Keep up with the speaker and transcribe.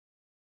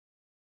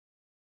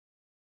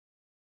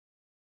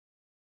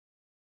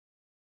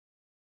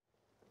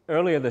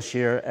Earlier this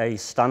year, a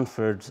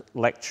Stanford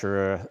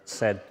lecturer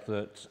said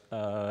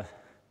that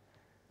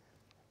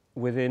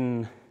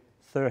within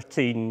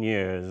 13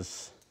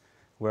 years,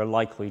 we're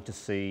likely to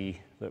see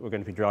that we're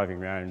going to be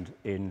driving around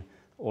in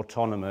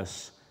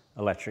autonomous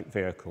electric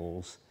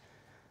vehicles.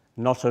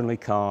 Not only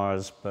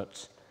cars,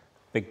 but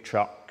big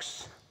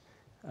trucks,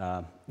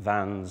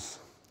 vans.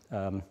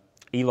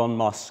 Elon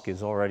Musk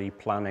is already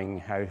planning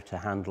how to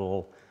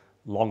handle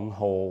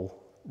long-haul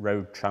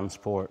road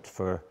transport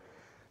for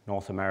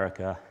North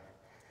America.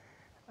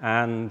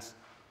 And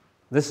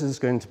this is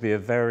going to be a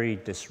very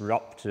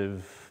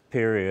disruptive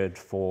period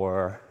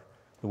for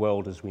the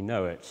world as we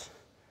know it.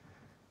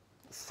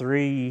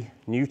 3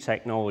 new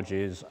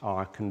technologies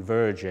are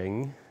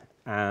converging,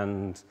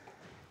 and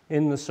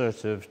in the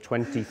sort of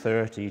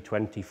 2030,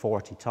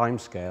 2040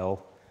 timescale,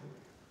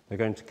 they're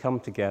going to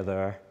come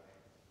together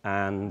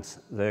and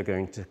they're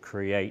going to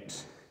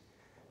create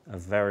a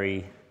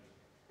very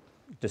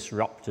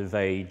disruptive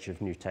age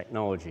of new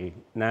technology.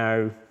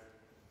 Now,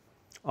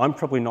 I'm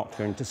probably not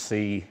going to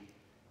see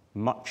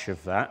much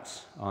of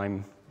that.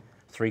 I'm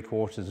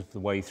 3/4 of the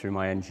way through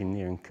my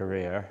engineering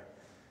career,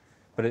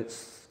 but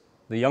it's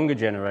the younger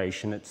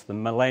generation, it's the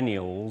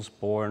millennials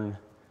born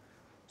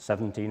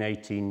 17,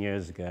 18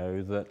 years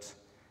ago, that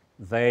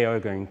they are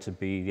going to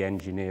be the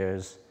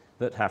engineers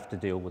that have to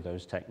deal with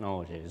those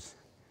technologies.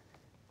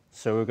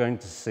 So we're going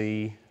to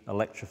see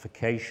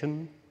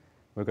electrification,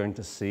 we're going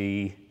to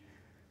see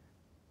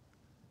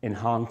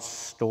enhanced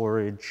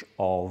storage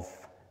of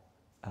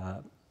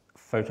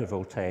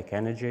photovoltaic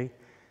energy,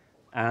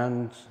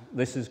 and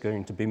this is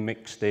going to be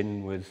mixed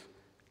in with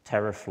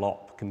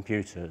teraflop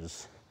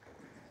computers.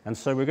 And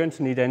so we're going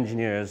to need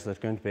engineers that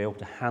are going to be able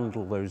to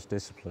handle those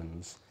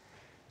disciplines.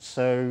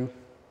 So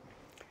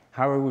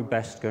how are we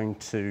best going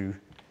to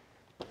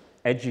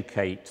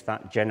educate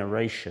that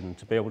generation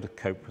to be able to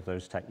cope with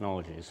those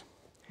technologies?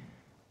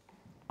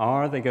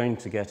 Are they going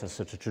to get a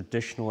sort of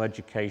traditional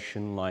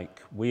education like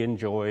we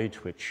enjoyed,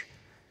 which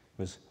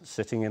was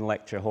sitting in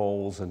lecture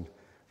halls and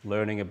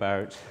learning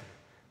about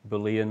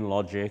Boolean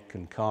logic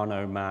and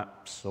Carnot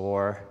maps,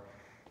 or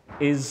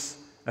is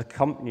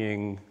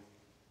accompanying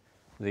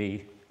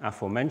the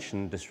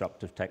aforementioned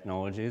disruptive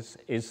technologies,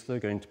 is there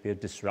going to be a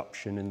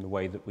disruption in the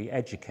way that we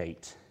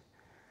educate?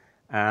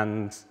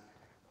 And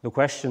the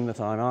question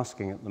that I'm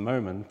asking at the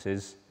moment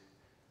is,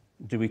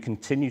 do we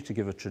continue to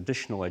give a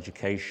traditional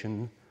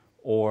education,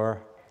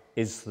 or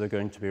is there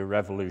going to be a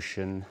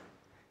revolution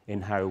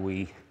in how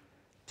we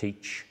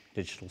teach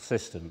digital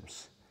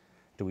systems?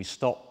 Do we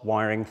stop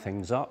wiring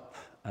things up,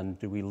 and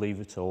do we leave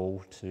it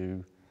all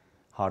to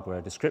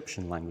hardware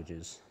description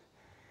languages?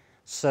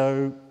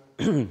 So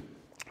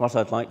what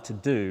I'd like to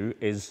do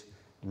is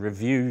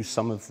review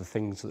some of the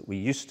things that we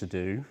used to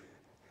do,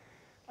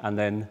 and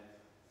then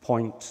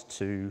point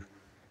to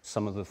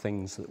some of the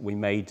things that we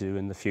may do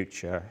in the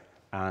future,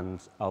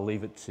 and I'll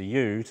leave it to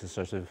you to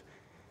sort of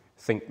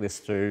think this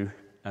through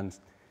and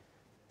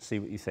see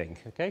what you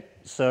think, okay?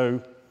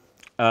 So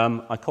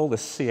I call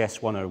this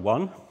CS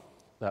 101.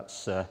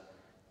 That's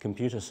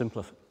Computers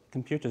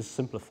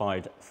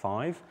Simplified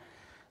 5.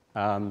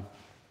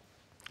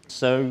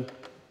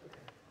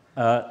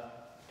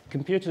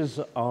 Computers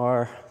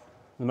are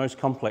the most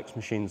complex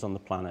machines on the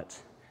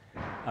planet.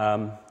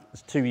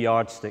 There's 2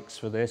 yardsticks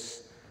for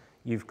this.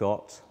 You've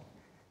got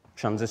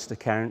transistor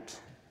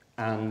count,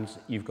 and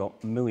you've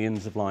got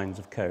millions of lines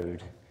of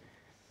code.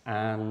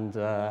 And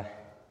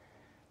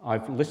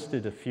I've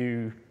listed a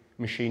few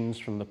machines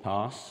from the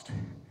past,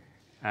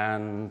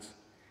 and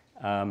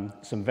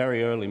some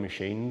very early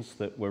machines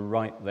that were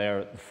right there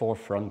at the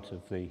forefront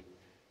of the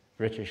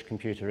British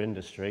computer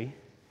industry.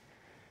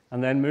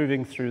 And then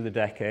moving through the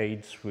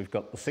decades, we've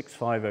got the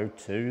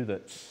 6502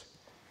 that's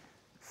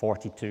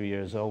 42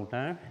 years old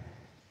now.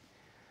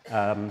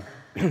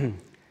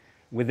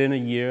 Within a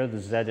year, the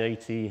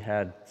Z80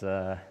 had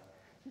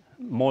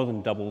more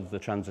than doubled the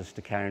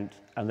transistor count,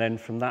 and then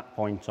from that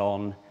point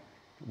on,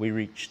 we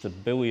reached 1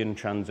 billion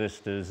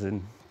transistors in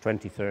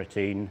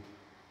 2013,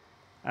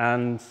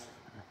 and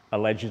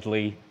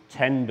allegedly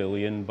 10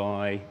 billion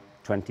by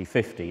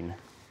 2015.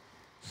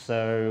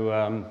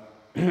 So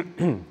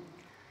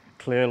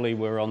clearly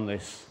we're on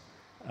this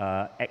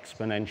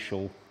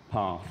exponential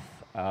path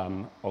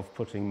of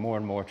putting more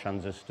and more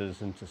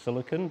transistors into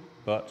silicon,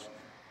 but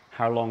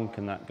how long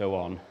can that go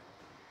on?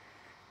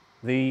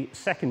 The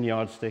second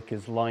yardstick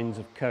is lines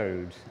of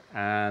code,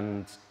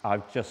 and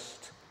I've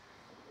just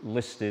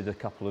listed a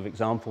couple of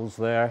examples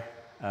there.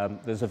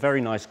 There's a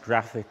very nice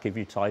graphic if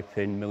you type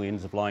in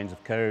millions of lines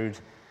of code,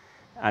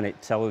 and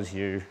it tells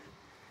you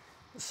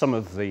some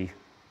of the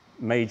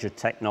major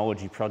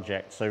technology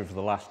projects over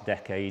the last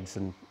decades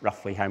and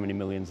roughly how many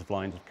millions of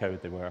lines of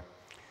code there were.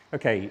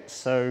 Okay,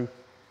 so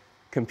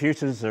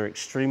computers are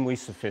extremely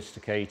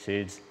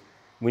sophisticated.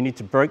 We need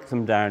to break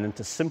them down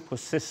into simpler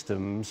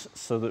systems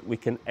so that we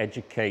can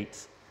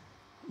educate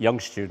young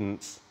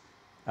students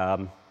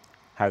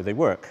how they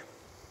work.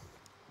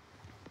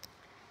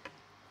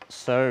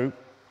 So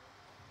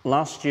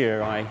last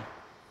year, I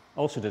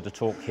also did a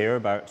talk here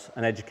about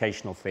an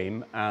educational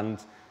theme,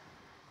 and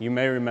You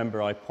may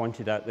remember I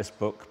pointed out this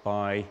book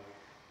by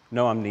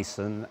Noam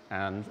Neeson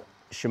and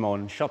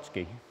Shimon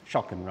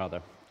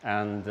Schocken,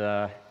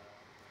 and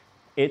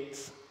it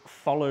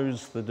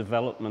follows the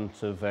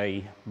development of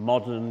a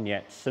modern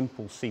yet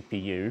simple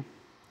CPU.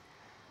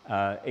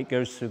 It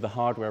goes through the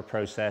hardware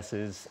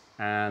processes,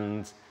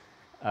 and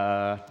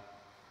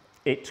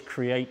it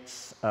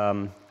creates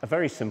a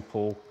very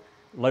simple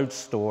load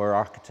store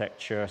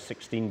architecture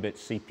 16-bit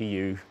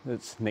CPU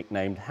that's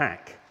nicknamed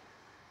HACK.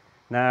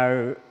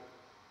 Now,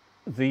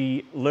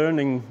 the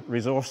learning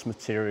resource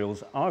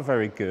materials are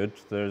very good.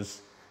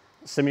 There's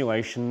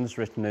simulations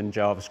written in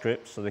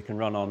JavaScript so they can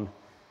run on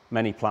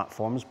many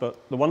platforms,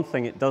 but the one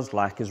thing it does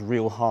lack is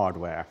real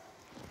hardware.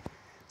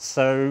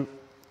 So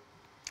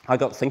I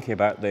got thinking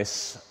about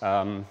this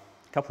a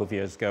couple of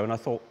years ago, and I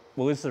thought,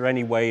 well, is there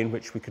any way in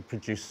which we could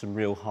produce some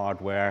real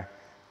hardware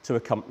to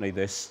accompany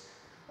this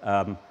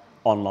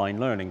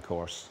online learning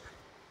course?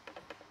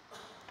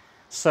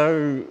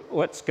 So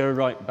let's go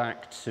right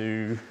back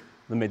to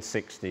the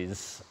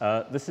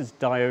mid-60s. This is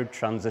diode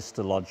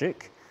transistor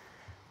logic.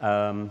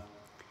 The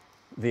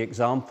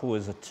example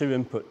is a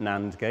 2-input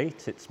NAND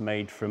gate. It's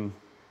made from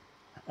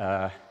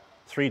 3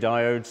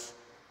 diodes,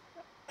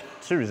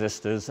 2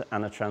 resistors,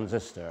 and a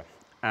transistor.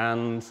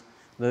 And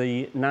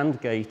the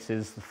NAND gate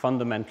is the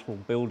fundamental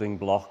building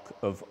block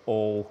of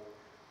all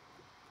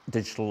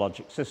digital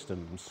logic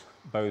systems,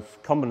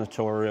 both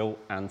combinatorial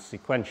and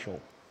sequential.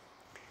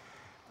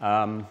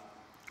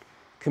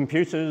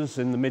 Computers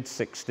in the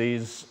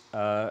mid-60s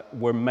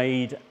were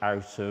made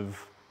out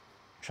of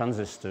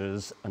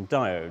transistors and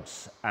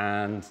diodes,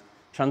 and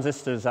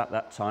transistors at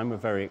that time were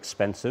very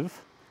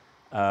expensive,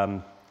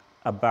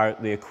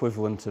 about the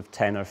equivalent of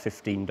 $10 or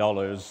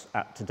 $15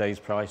 at today's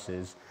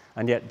prices,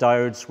 and yet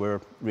diodes were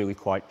really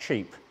quite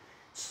cheap.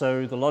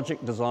 So the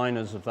logic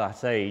designers of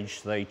that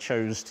age, they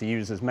chose to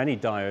use as many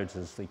diodes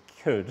as they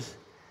could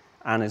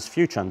and as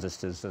few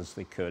transistors as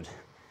they could.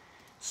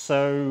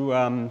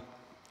 So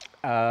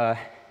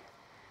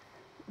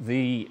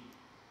the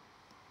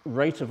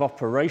rate of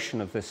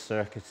operation of this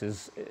circuit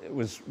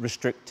was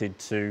restricted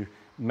to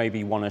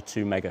maybe 1 or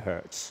 2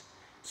 megahertz.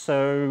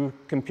 So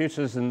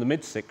computers in the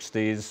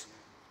mid-60s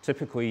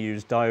typically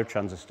used diode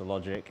transistor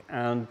logic,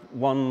 and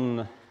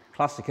one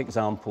classic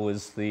example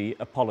is the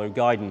Apollo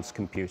guidance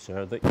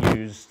computer that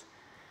used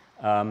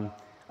a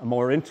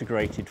more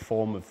integrated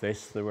form of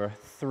this. There were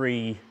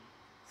 3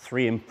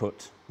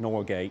 input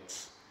NOR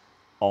gates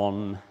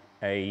on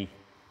a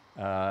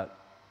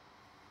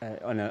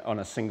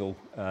single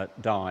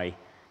die,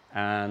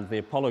 and the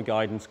Apollo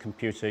guidance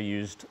computer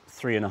used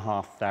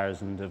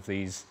 3,500 of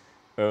these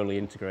early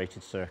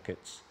integrated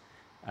circuits,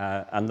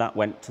 and that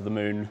went to the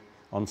moon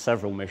on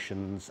several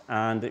missions,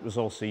 and it was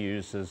also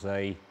used as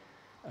a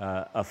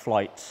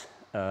flight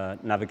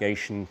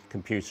navigation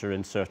computer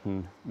in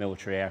certain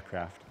military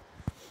aircraft.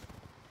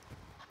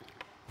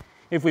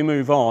 If we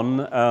move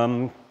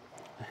on,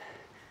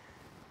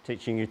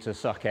 teaching you to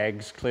suck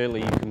eggs,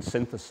 clearly you can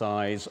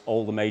synthesize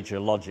all the major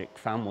logic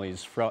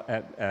families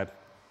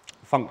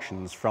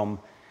functions from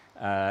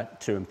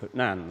 2-input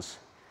NANDs.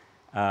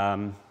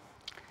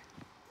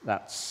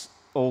 That's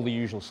all the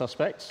usual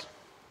suspects.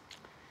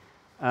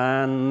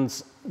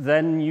 And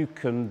then you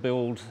can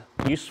build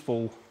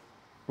useful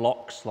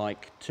blocks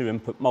like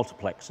 2-input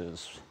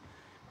multiplexers,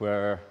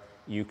 where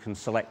you can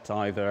select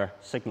either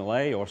signal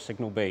A or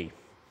signal B.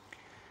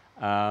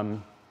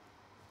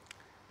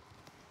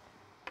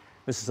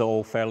 This is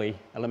all fairly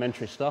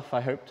elementary stuff,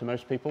 I hope, to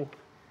most people.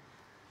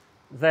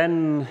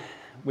 Then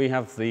we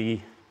have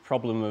the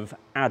problem of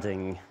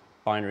adding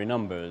binary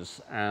numbers,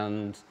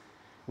 and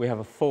we have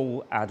a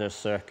full adder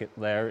circuit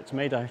there. It's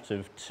made out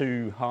of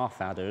 2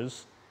 half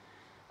adders,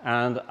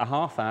 and a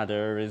half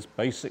adder is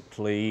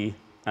basically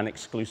an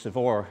exclusive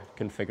OR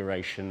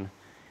configuration,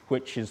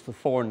 which is the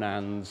 4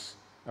 NANDs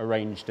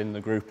arranged in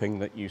the grouping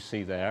that you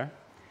see there,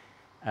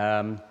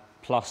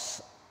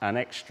 plus an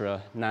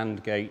extra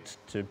NAND gate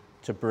to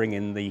bring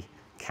in the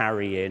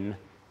carry in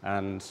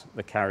and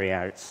the carry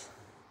out.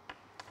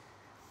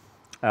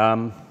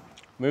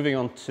 Moving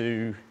on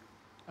to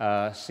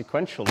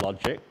sequential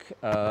logic,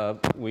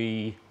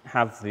 we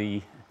have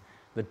the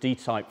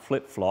D-type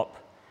flip-flop.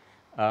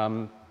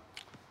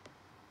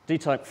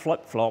 D-type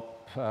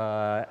flip-flop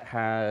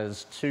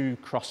has 2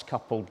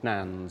 cross-coupled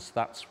NANDs.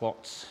 That's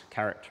what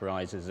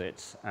characterizes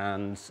it,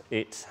 and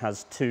it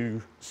has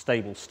 2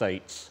 stable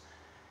states.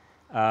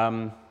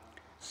 So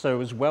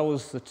as well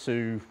as the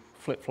 2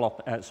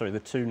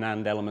 the 2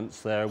 NAND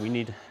elements there, we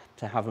need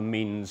to have a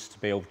means to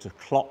be able to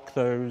clock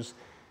those,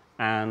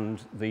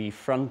 and the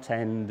front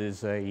end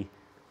is a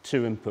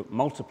 2-input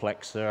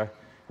multiplexer,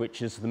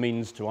 which is the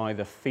means to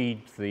either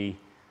feed the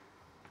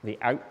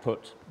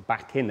output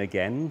back in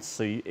again,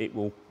 so it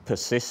will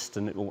persist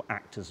and it will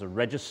act as a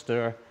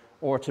register,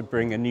 or to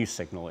bring a new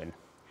signal in.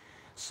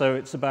 So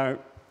it's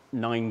about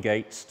 9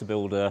 gates to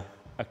build a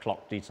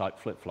clock D-type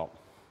flip-flop.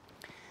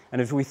 And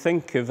if we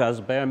think of,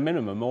 as bare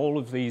minimum, all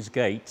of these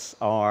gates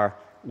are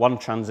 1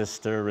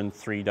 transistor and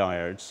 3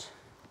 diodes.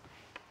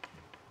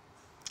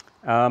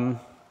 Now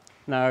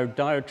Now,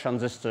 diode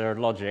transistor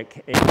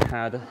logic, it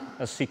had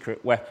a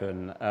secret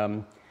weapon.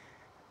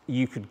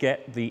 You could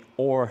get the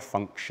OR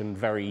function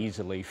very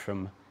easily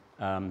from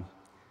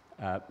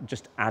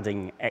just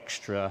adding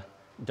extra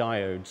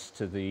diodes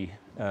to the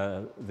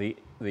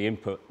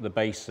input, the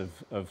base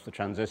of the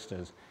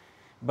transistors.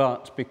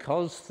 But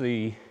because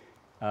the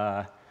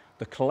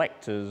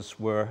collectors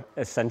were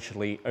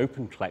essentially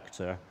open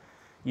collector,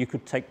 you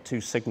could take two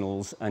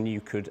signals and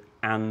you could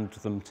AND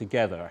them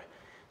together.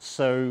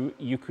 So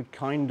you could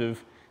kind of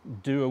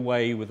do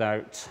away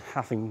without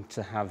having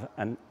to have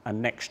an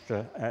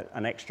extra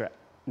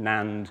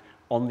NAND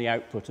on the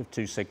output of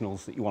two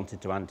signals that you wanted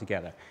to AND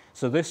together.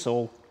 So this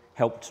all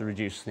helped to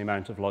reduce the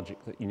amount of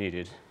logic that you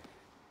needed.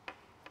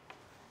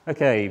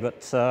 Okay,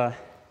 but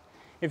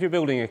if you're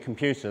building a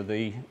computer,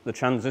 the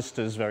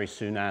transistors very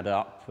soon add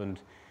up, and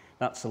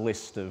that's a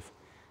list of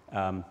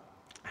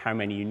how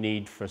many you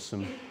need for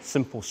some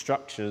simple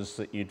structures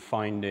that you'd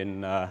find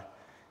in a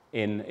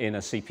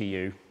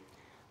CPU.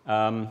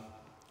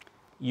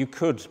 You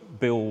could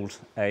build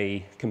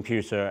a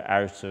computer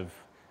out of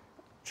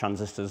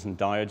transistors and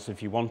diodes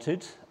if you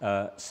wanted.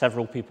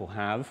 Several people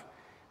have.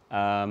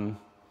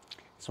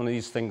 It's one of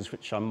these things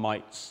which I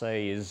might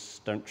say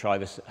is don't try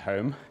this at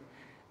home.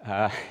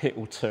 It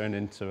will turn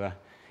into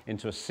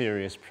a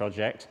serious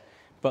project.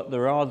 But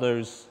there are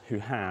those who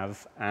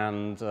have,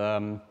 and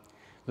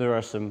there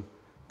are some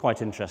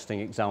quite interesting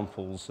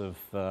examples of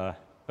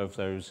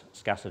those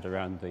scattered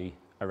around the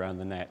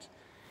net.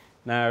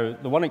 Now,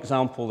 the one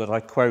example that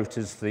I quote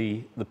is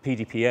the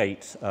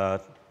PDP-8,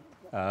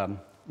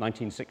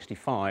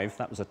 1965.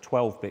 That was a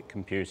 12-bit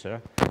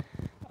computer.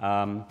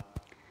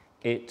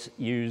 It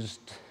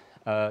used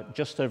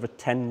just over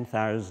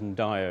 10,000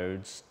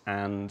 diodes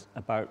and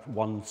about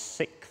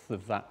 1/6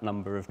 of that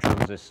number of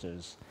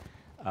transistors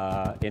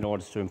in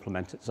order to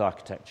implement its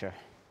architecture.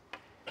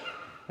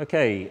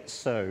 Okay,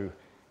 so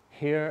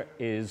here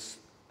is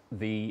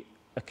the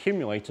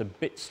accumulator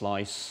bit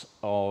slice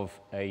of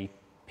a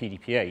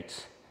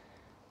PDP-8,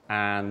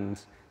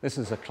 and this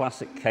is a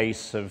classic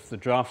case of the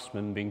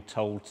draftsman being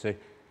told to,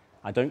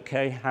 I don't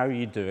care how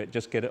you do it,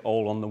 just get it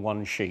all on the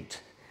one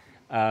sheet.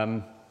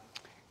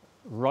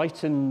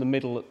 Right in the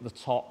middle at the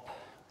top,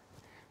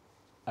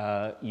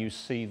 you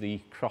see the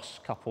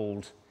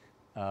cross-coupled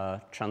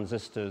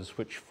transistors,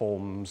 which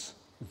forms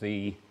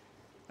the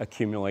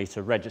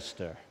accumulator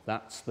register.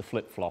 That's the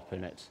flip-flop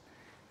in it.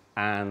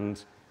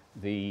 And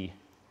the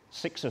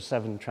 6 or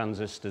 7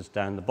 transistors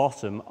down the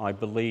bottom, I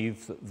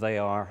believe that they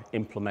are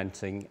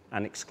implementing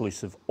an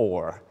exclusive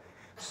OR,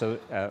 so,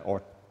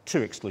 or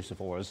 2 exclusive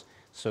ORs.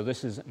 So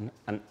this is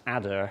an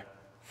adder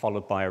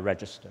followed by a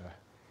register.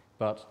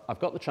 But I've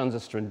got the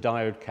transistor and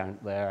diode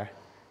count there,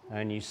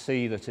 and you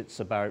see that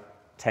it's about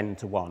 10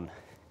 to 1.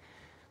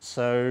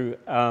 So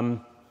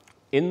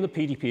in the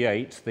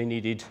PDP-8, they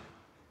needed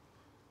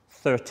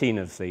 13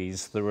 of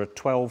these. There were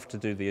 12 to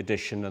do the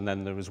addition, and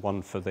then there was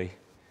one for the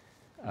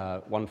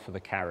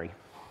carry.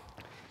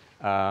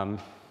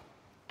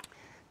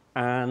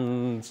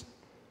 And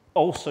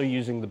also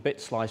using the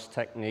bit slice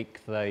technique,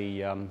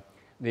 they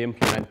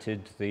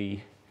implemented the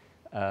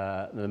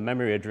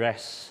memory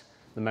address,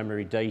 the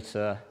memory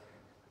data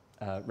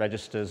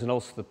registers, and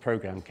also the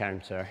program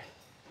counter.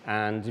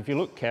 And if you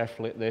look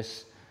carefully at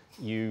this,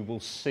 you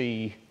will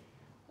see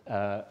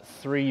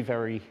 3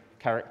 very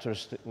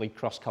characteristically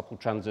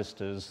cross-coupled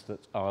transistors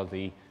that are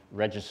the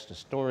register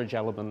storage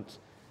element,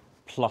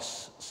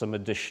 plus some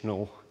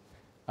additional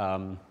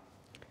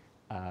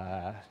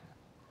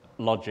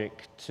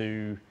logic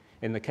to,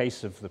 in the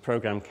case of the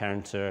program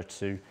counter,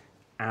 to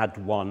add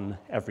 1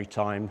 every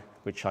time,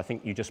 which I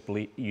think you just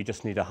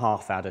need a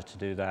half adder to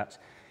do that,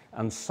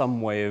 and some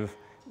way of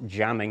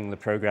jamming the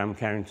program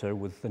counter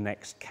with the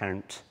next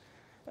count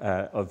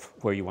of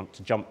where you want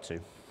to jump to.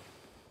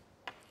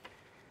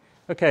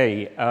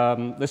 Okay,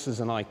 this is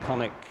an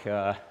iconic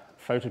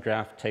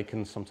photograph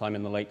taken sometime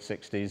in the late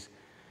 60s.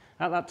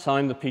 At that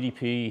time, the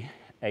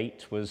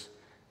PDP-8 was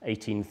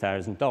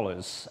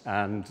 $18,000,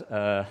 and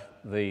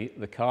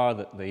the car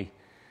that the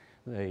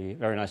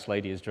very nice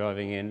lady is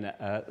driving in,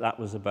 that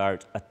was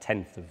about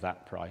 1/10 of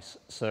that price.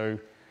 So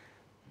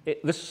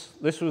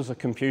this was a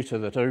computer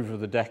that over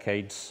the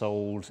decades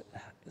sold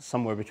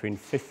somewhere between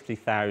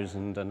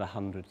 50,000 and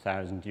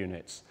 100,000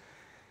 units.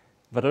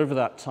 But over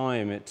that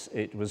time,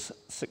 it was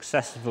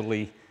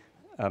successively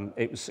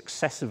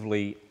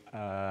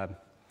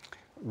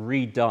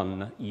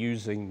redone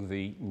using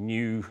the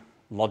new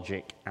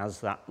logic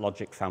as that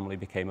logic family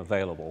became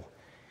available.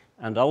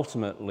 And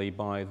ultimately,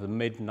 by the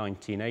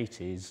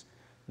mid-1980s,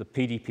 the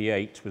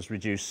PDP-8 was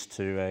reduced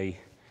to a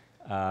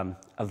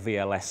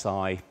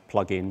VLSI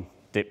plug-in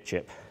DIP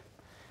chip.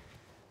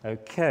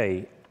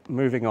 Okay,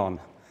 moving on.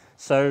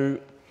 So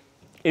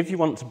if you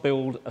want to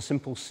build a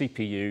simple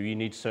CPU, you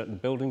need certain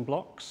building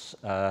blocks.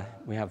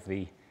 We have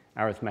the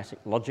arithmetic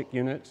logic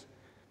unit,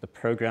 the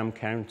program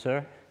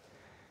counter,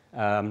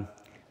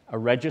 a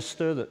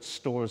register that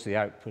stores the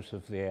output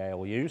of the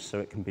ALU so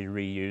it can be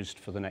reused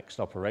for the next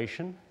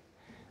operation,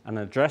 an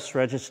address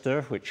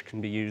register which can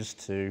be used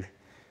to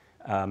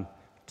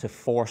to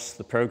force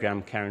the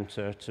program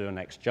counter to a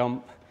next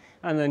jump,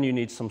 and then you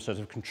need some sort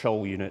of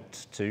control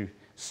unit to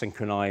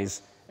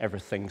synchronize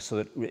everything so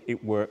that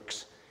it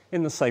works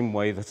in the same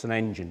way that an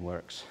engine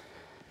works.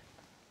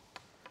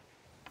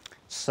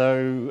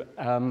 So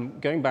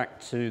going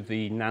back to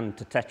the NAND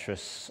to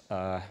Tetris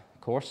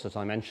course that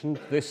I mentioned,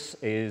 this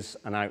is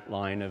an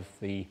outline of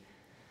the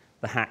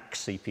HAC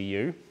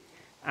CPU,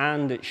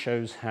 and it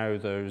shows how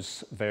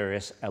those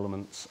various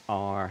elements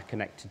are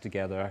connected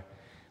together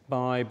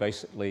by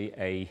basically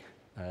a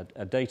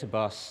data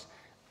bus,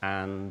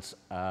 and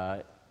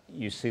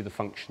you see the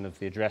function of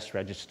the address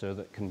register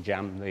that can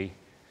jam the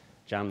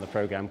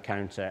program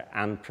counter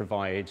and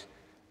provide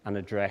an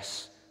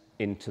address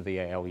into the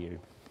ALU.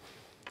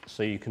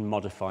 So you can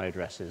modify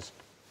addresses.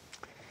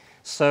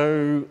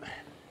 So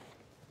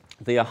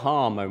the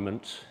aha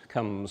moment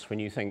comes when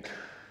you think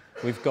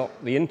we've got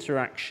the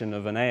interaction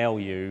of an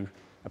ALU,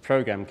 a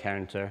program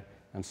counter,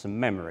 and some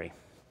memory.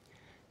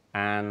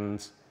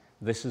 And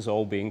this is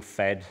all being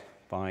fed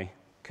by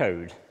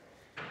code.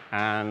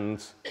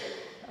 And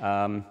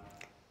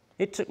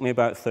it took me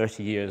about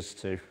 30 years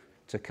to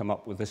come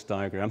up with this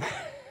diagram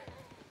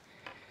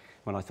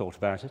when I thought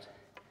about it.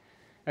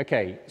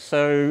 Okay,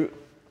 so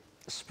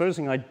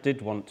supposing I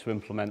did want to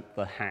implement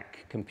the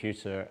HAC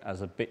computer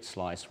as a bit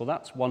slice. Well,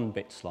 that's one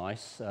bit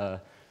slice.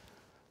 The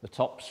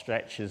top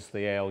stretch is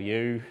the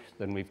ALU,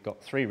 then we've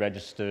got 3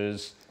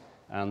 registers,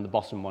 and the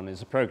bottom one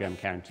is a program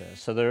counter.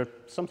 So there are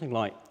something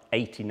like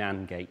 80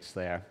 NAND gates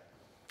there.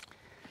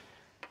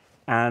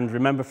 And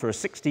remember, for a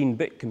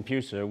 16-bit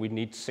computer, we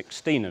need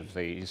 16 of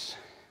these.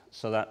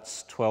 So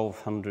that's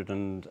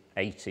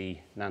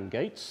 1,280 NAND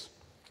gates.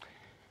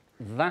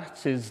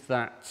 That is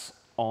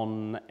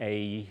on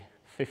a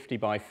 50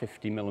 by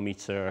 50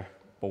 millimeter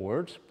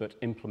board, but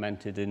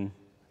implemented in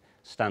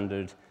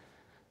standard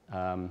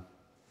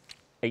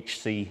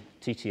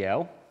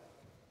HDTV.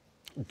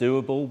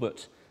 Doable,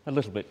 but a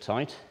little bit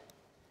tight.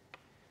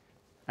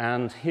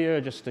 And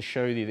here, just to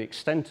show you the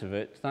extent of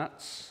it,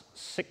 that's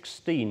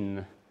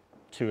 16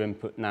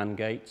 2-input NAND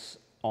gates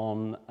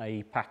on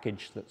a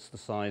package that's the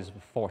size of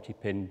a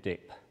 40-pin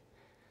DIP.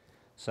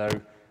 So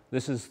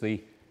this is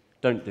the,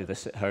 don't do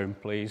this at home,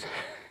 please.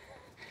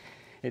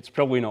 It's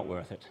probably not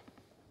worth it.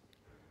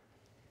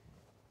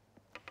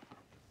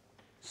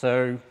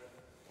 So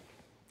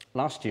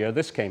last year,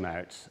 this came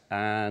out,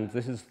 and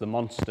this is the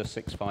Monster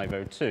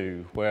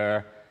 6502,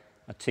 where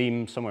a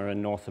team somewhere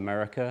in North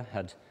America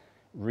had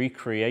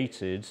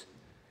recreated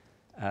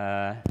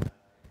a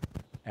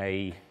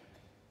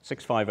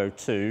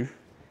 6502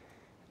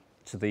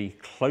 to the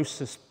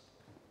closest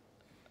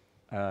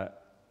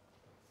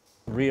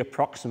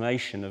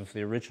reapproximation of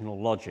the original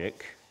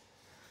logic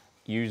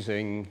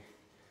using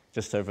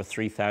just over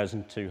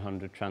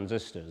 3,200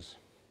 transistors.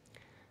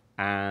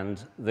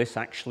 And this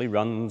actually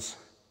runs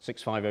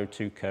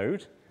 6502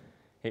 code.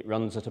 It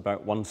runs at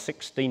about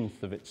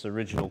 1/16 of its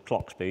original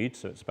clock speed,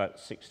 so it's about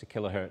 60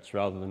 kilohertz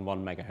rather than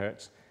 1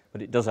 megahertz,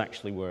 but it does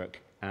actually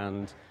work.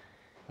 And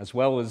as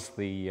well as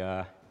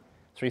the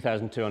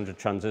 3,200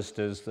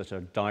 transistors that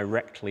are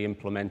directly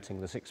implementing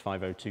the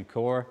 6502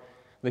 core,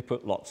 they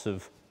put lots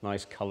of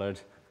nice colored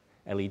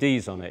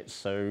LEDs on it.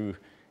 So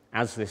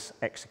as this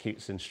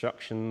executes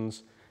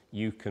instructions,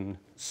 you can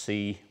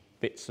see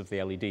bits of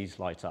the LEDs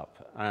light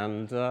up.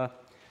 And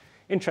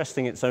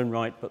interesting in its own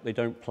right, but they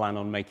don't plan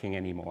on making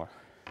any more.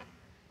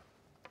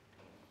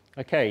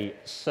 Okay,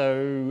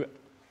 so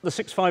the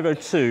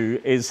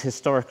 6502 is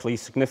historically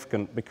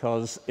significant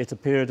because it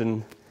appeared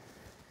in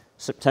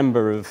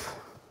September of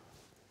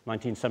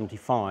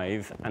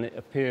 1975, and it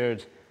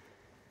appeared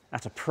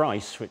at a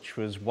price which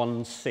was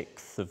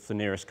 1/6 of the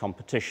nearest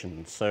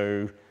competition.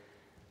 So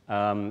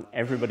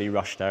everybody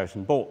rushed out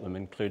and bought them,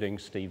 including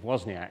Steve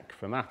Wozniak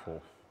from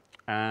Apple.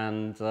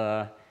 And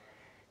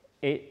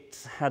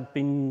it had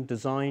been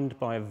designed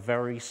by a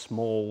very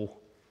small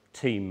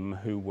team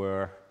who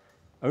were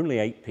only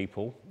 8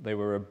 people. They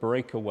were a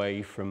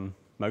breakaway from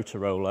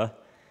Motorola.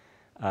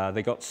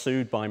 They got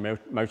sued by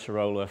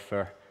Motorola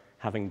for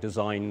having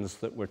designs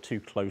that were too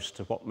close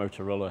to what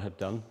Motorola had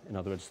done, in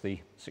other words, the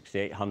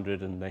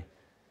 6800 and the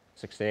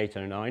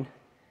 6809.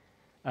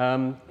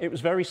 It was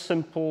very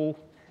simple.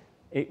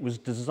 It was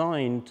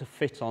designed to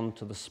fit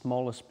onto the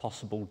smallest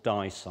possible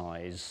die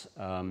size,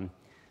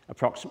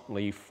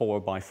 approximately 4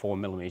 by 4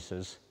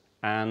 millimeters.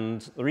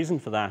 And the reason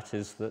for that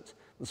is that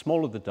the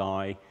smaller the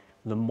die,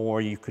 the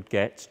more you could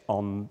get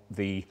on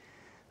the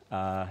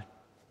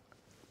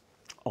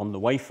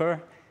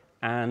wafer,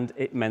 and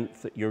it meant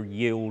that your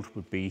yield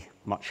would be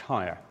much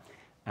higher.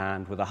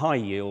 And with a high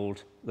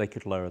yield, they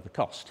could lower the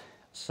cost.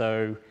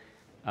 So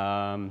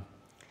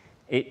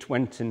it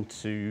went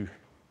into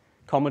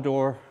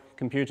Commodore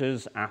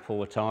computers,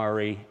 Apple,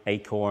 Atari,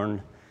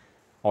 Acorn,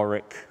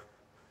 Oric,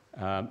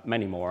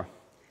 many more.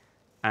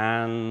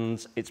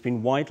 And it's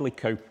been widely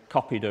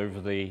copied over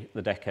the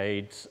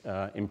decades,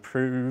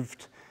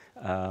 improved,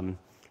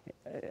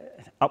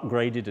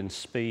 upgraded in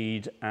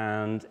speed,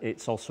 and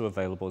it's also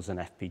available as an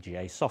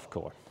FPGA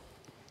softcore.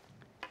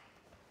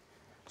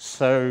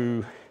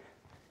 So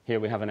here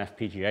we have an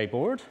FPGA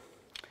board.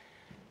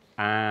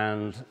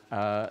 And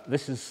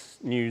this is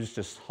news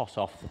just hot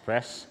off the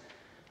press.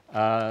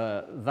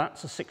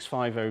 That's a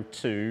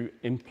 6502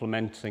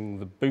 implementing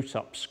the boot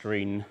up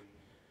screen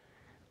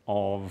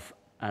of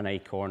an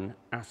Acorn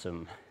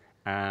Atom.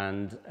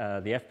 And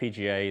the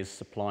FPGA is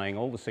supplying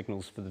all the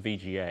signals for the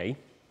VGA.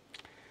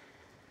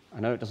 I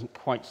know it doesn't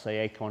quite say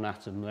Acorn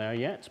Atom there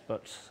yet,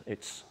 but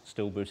it's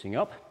still booting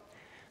up.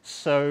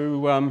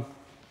 So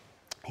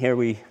here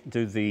we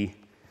do the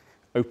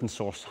open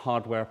source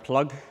hardware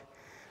plug.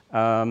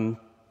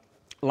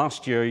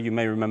 Last year, you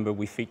may remember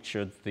we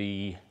featured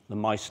the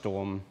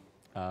MyStorm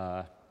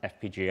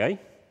FPGA.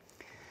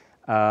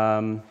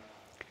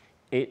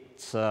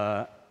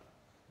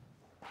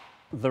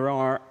 There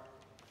are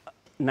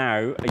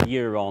now, a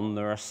year on,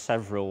 there are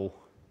several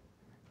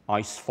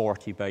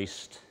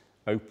ICE40-based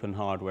open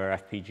hardware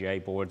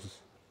FPGA boards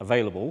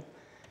available,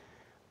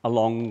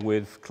 along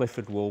with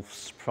Clifford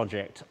Wolf's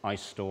Project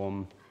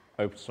IceStorm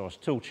open source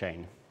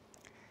toolchain.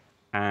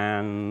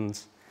 And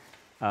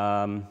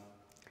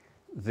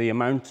the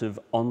amount of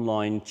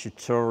online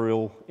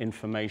tutorial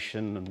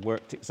information and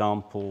worked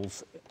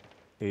examples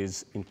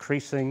is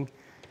increasing,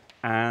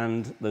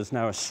 and there's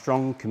now a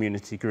strong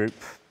community group,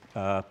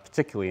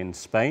 particularly in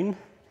Spain.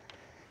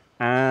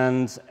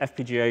 And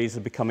FPGAs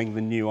are becoming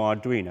the new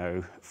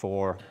Arduino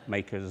for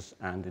makers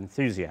and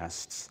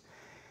enthusiasts.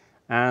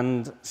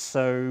 And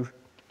so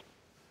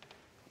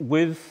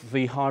with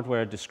the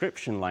hardware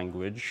description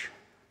language,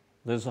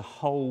 there's a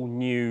whole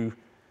new,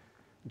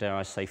 dare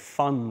I say,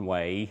 fun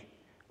way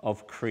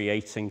of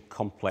creating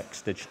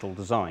complex digital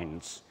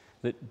designs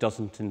that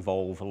doesn't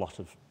involve a lot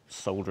of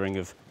soldering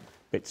of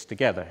bits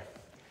together.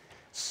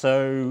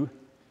 So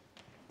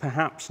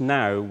perhaps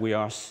now we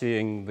are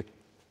seeing the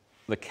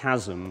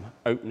chasm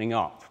opening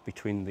up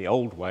between the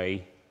old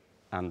way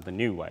and the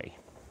new way.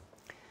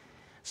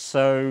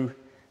 So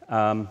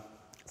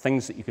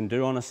things that you can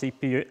do on a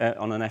CPU,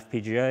 on an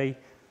FPGA,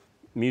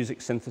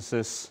 music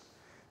synthesis,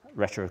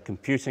 retro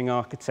computing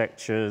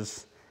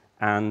architectures,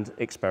 and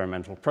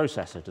experimental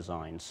processor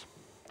designs.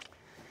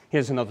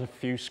 Here's another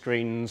few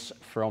screens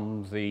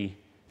from the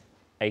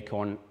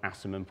Acorn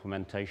Atom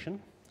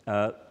implementation.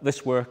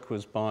 This work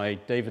was by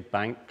David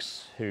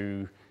Banks,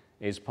 who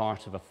is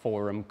part of a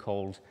forum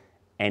called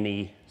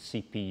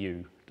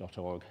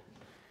anycpu.org.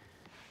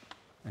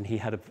 And he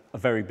had a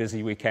very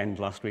busy weekend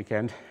last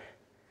weekend.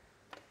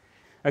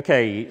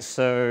 Okay,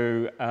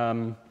 so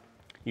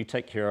you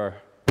take your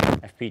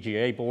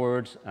FPGA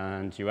board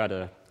and you add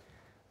a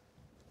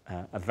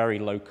very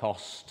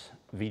low-cost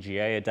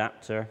VGA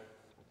adapter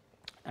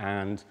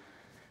and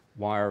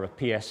wire a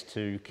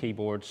PS2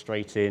 keyboard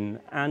straight in,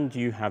 and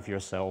you have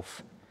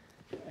yourself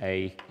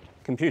a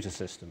computer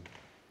system.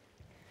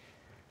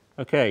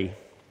 Okay,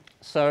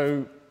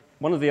 so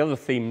one of the other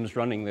themes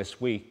running this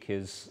week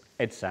is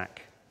EDSAC,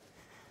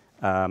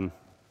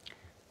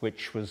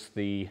 which was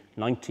the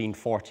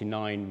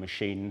 1949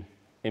 machine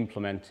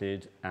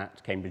implemented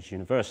at Cambridge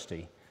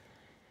University.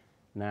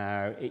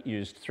 Now, it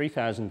used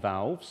 3,000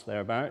 valves,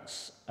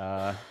 thereabouts.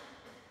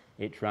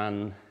 It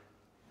ran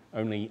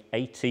only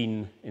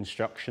 18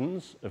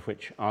 instructions, of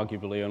which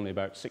arguably only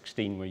about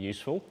 16 were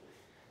useful.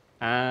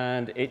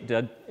 And it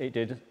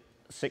did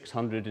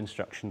 600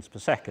 instructions per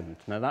second.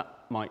 Now, that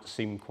might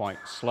seem quite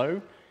slow,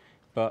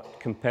 but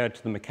compared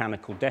to the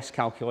mechanical desk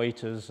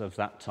calculators of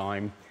that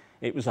time,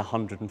 it was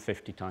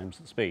 150 times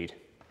the speed.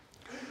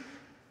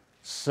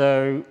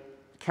 So,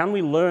 can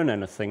we learn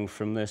anything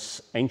from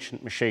this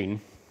ancient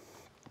machine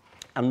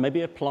and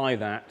maybe apply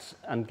that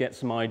and get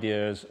some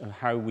ideas of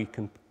how we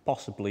can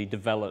possibly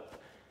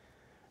develop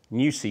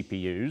new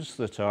CPUs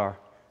that are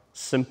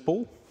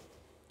simple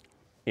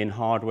in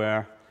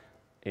hardware,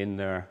 in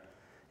their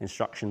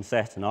instruction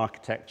set and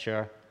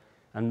architecture,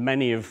 and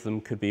many of them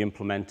could be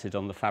implemented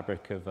on the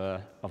fabric of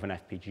an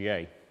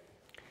FPGA.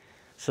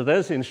 So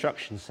there's the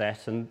instruction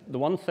set, and the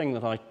one thing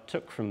that I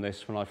took from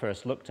this when I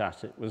first looked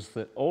at it was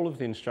that all of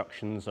the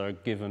instructions are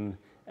given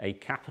a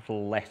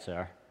capital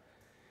letter,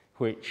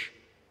 which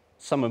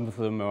some of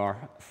them are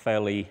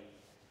fairly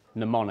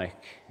mnemonic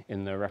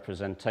in their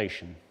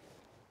representation.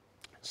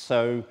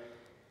 So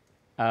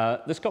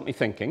this got me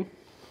thinking,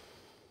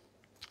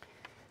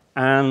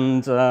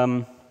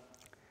 and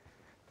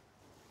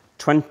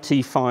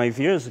 25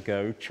 years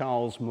ago,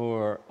 Charles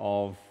Moore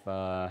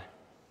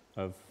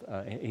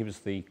he was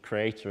the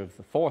creator of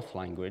the Forth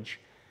language.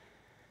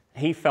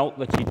 He felt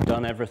that he'd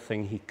done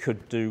everything he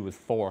could do with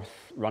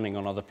Forth running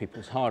on other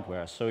people's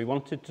hardware, so he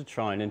wanted to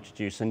try and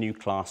introduce a new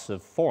class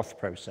of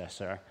Forth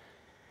processor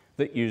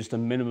that used a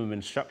minimum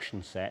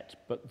instruction set,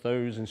 but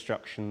those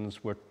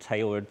instructions were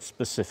tailored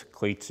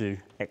specifically to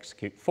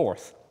execute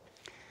Forth.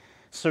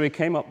 So he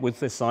came up with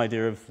this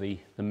idea of the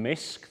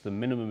MISC, the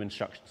minimum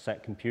instruction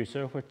set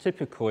computer, where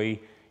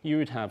typically you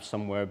would have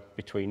somewhere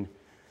between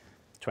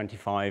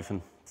 25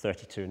 and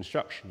 32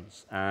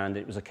 instructions. And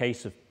it was a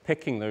case of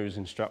picking those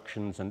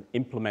instructions and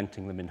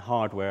implementing them in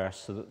hardware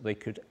so that they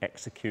could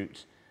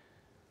execute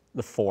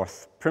the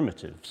Forth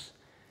primitives.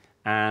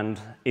 And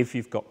if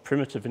you've got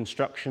primitive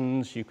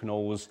instructions, you can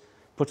always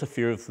put a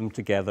few of them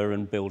together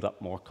and build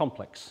up more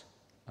complex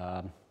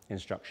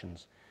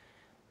instructions.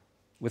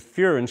 With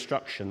fewer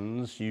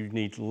instructions, you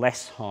need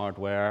less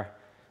hardware.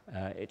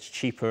 It's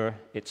cheaper,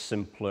 it's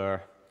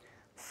simpler,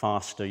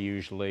 faster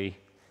usually,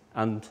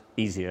 and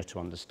easier to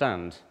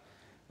understand.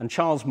 And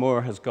Charles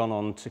Moore has gone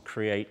on to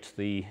create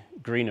the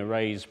green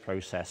arrays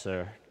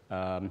processor,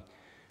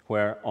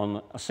 where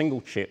on a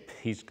single chip,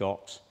 he's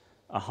got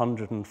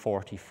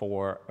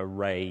 144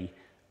 array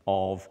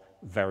of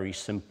very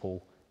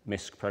simple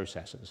MISC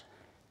processors.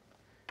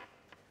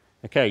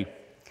 Okay,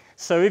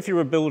 so if you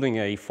were building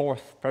a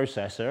fourth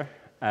processor,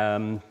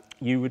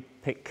 you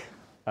would pick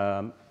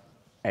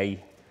a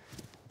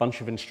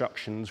bunch of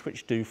instructions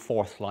which do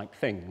fourth-like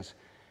things.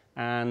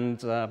 And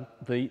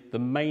the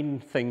main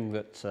thing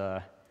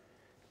that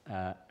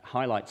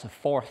highlights a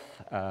fourth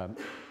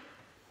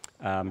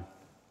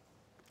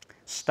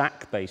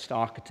stack-based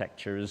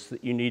architecture is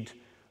that you need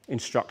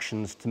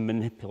instructions to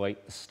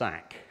manipulate the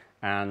stack.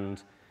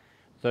 And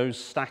those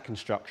stack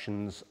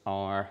instructions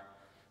are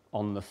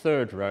on the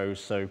third row,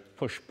 so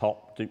push,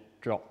 pop,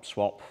 drop,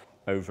 swap,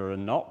 over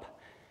and nop,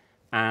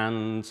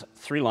 and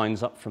 3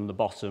 lines up from the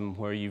bottom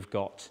where you've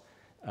got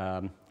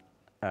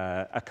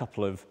a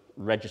couple of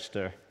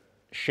register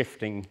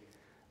shifting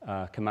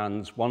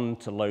commands, one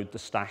to load the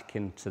stack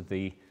into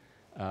the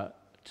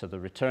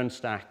return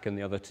stack, and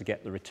the other to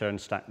get the return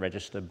stack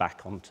register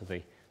back onto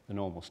the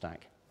normal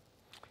stack.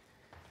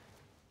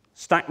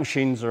 Stack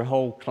machines are a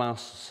whole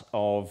class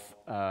of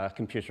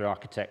computer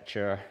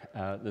architecture.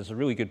 There's a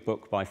really good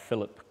book by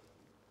Philip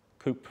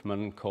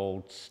Koopman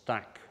called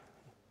Stack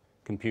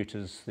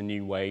Computers, the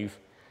New Wave,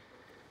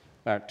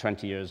 about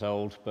 20 years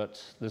old,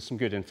 but there's some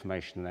good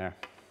information there.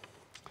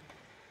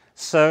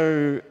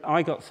 So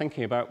I got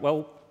thinking about,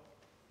 well,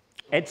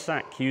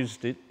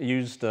 EDSAC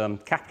used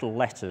capital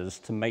letters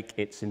to make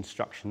its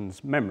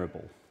instructions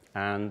memorable.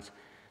 And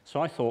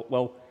so I thought,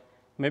 well,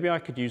 maybe I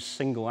could use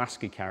single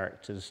ASCII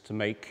characters to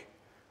make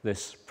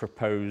this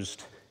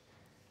proposed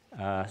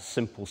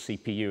simple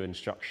CPU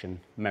instruction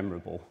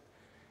memorable.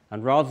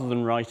 And rather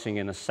than writing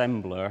in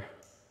assembler,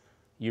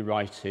 you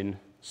write in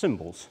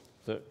symbols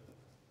that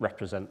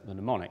represent the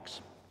mnemonics.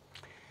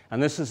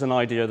 And this is an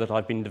idea that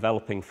I've been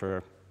developing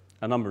for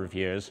a number of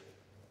years.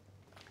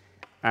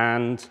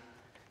 And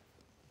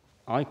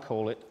I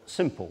call it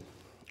Simple,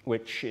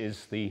 which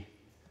is the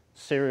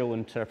serial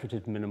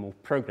interpreted minimal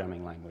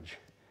programming language.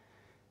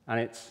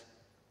 And it's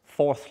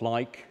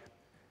fourth-like.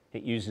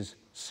 It uses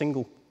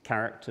single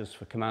characters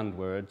for command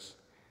words.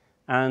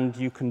 And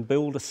you can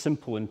build a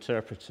simple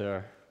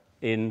interpreter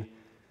in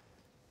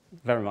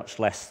very much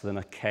less than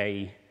a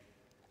kilobyte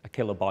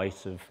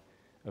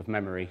of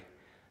memory.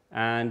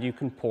 And you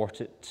can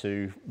port it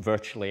to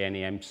virtually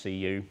any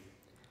MCU.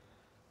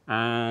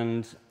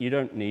 And you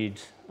don't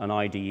need an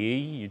IDE.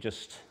 You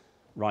just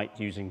write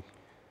using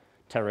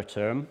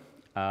TerraTerm.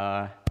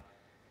 On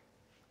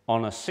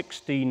a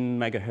 16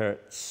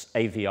 megahertz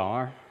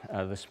AVR,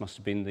 this must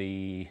have been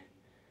the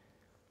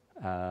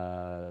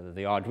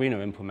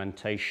Arduino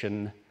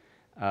implementation,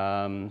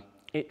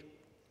 it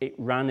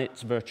ran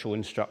its virtual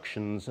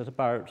instructions at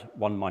about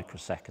 1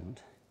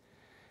 microsecond.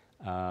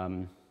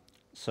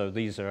 So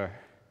these are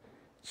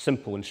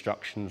simple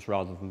instructions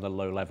rather than the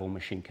low-level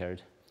machine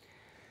code.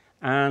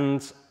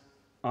 And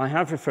I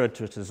have referred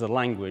to it as a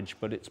language,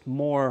 but it's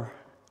more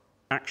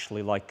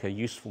actually like a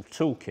useful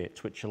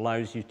toolkit which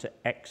allows you to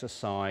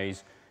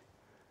exercise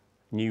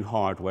new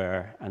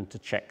hardware and to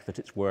check that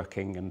it's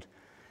working and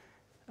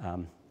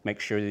make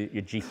sure that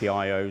your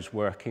GPIO is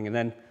working, and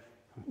then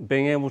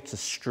being able to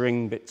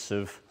string bits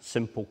of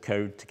simple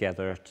code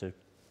together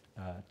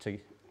to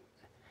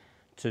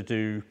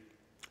do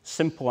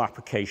simple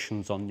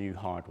applications on new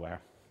hardware.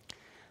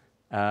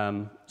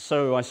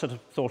 So I sort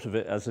of thought of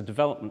it as a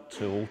development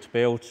tool to be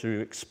able to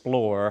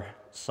explore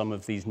some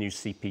of these new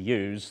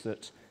CPUs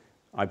that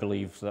I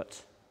believe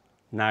that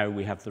now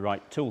we have the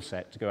right tool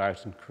set to go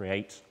out and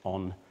create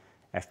on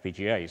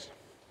FPGAs.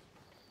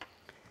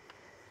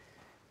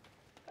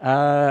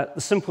 The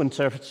simple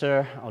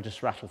interpreter, I'll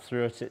just rattle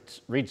through it.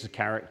 It reads a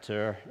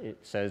character. It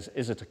says,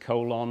 is it a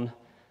colon?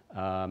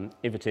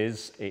 If it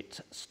is, it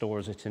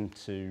stores it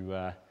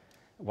into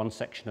one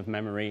section of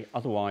memory.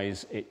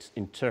 Otherwise, it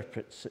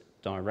interprets it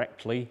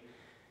directly.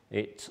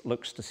 It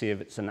looks to see if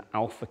it's an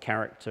alpha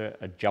character,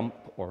 a jump,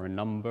 or a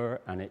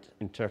number, and it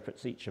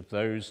interprets each of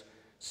those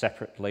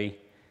separately.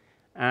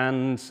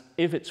 And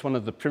if it's one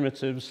of the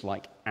primitives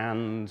like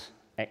AND,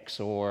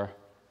 XOR,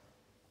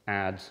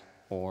 add,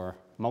 or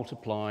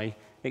multiply,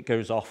 it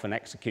goes off and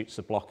executes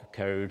a block of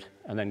code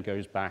and then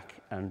goes back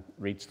and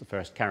reads the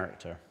first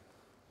character.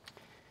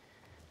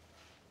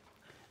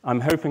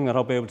 I'm hoping that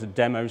I'll be able to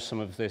demo some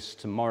of this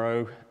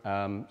tomorrow,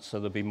 so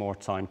there'll be more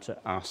time to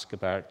ask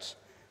about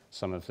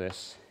some of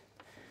this.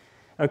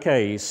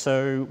 Okay,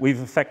 so we've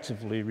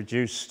effectively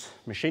reduced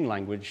machine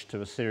language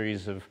to a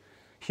series of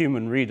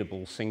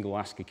human-readable single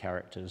ASCII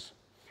characters,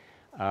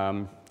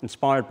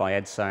 inspired by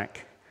EDSAC.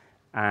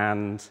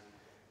 And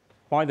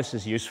why this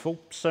is useful,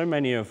 so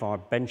many of our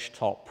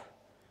benchtop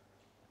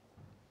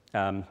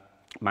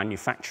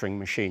manufacturing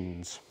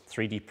machines,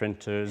 3D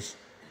printers,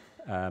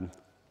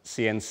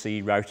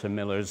 CNC router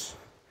millers,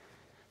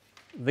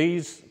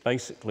 these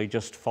basically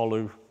just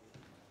follow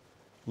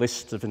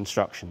lists of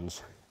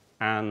instructions,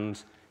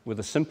 and with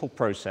a simple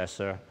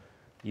processor,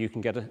 you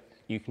can get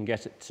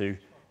it to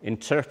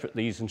interpret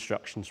these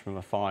instructions from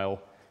a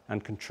file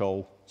and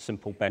control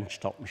simple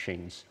benchtop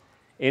machines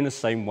in the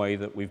same way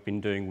that we've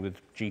been doing with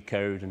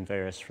G-code and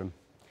various from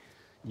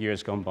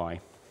years gone by.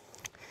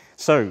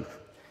 So,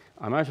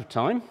 I'm out of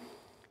time.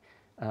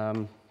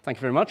 Thank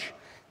you very much.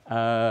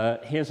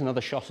 Here's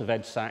another shot of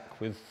EDSAC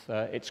with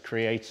its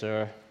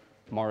creator,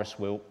 Maurice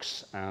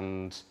Wilkes,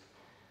 and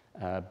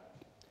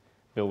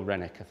Bill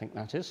Rennick, I think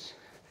that is.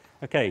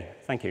 Okay,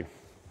 thank you.